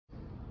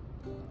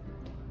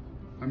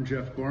I'm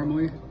Jeff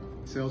Gormley,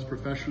 sales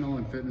professional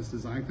and fitness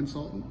design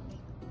consultant.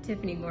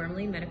 Tiffany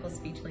Gormley, medical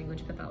speech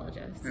language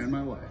pathologist. And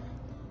my wife.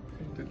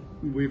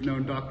 We've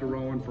known Dr.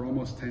 Rollan for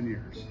almost 10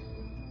 years.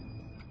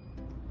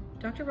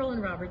 Dr.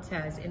 Rollan Roberts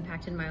has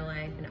impacted my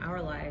life and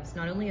our lives,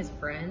 not only as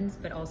friends,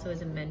 but also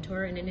as a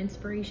mentor and an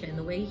inspiration.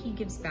 The way he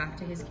gives back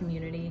to his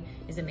community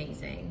is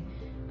amazing.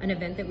 An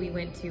event that we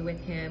went to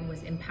with him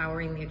was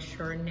Empowering the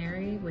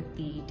Extraordinary with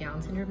the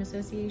Down Syndrome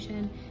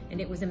Association, and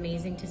it was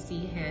amazing to see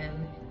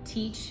him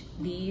teach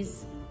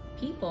these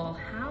people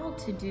how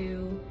to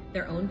do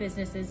their own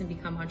businesses and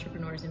become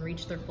entrepreneurs and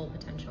reach their full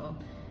potential.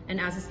 And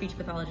as a speech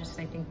pathologist,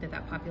 I think that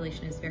that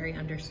population is very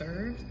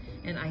underserved,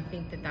 and I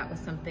think that that was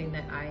something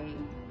that I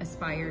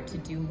aspire to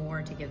do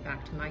more to give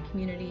back to my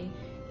community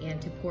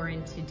and to pour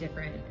into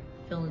different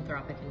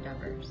philanthropic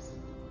endeavors.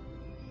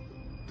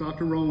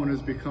 Dr. Rollan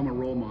has become a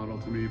role model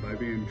to me by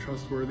being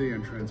trustworthy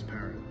and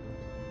transparent.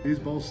 These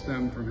both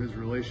stem from his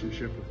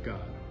relationship with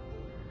God.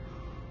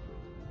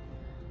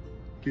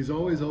 He's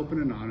always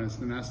open and honest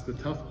and asks the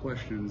tough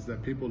questions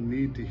that people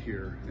need to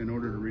hear in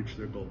order to reach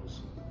their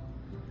goals.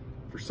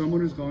 For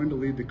someone who's going to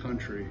lead the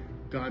country,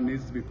 God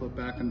needs to be put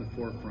back in the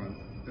forefront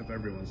of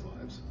everyone's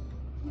lives.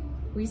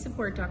 We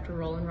support Dr.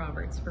 Rollan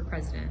Roberts for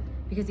president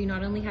because he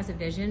not only has a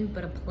vision,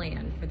 but a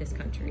plan for this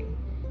country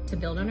to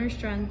build on our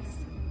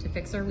strengths, to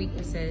fix our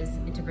weaknesses,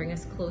 and to bring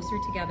us closer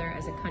together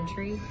as a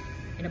country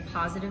in a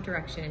positive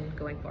direction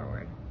going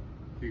forward.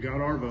 You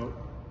got our vote.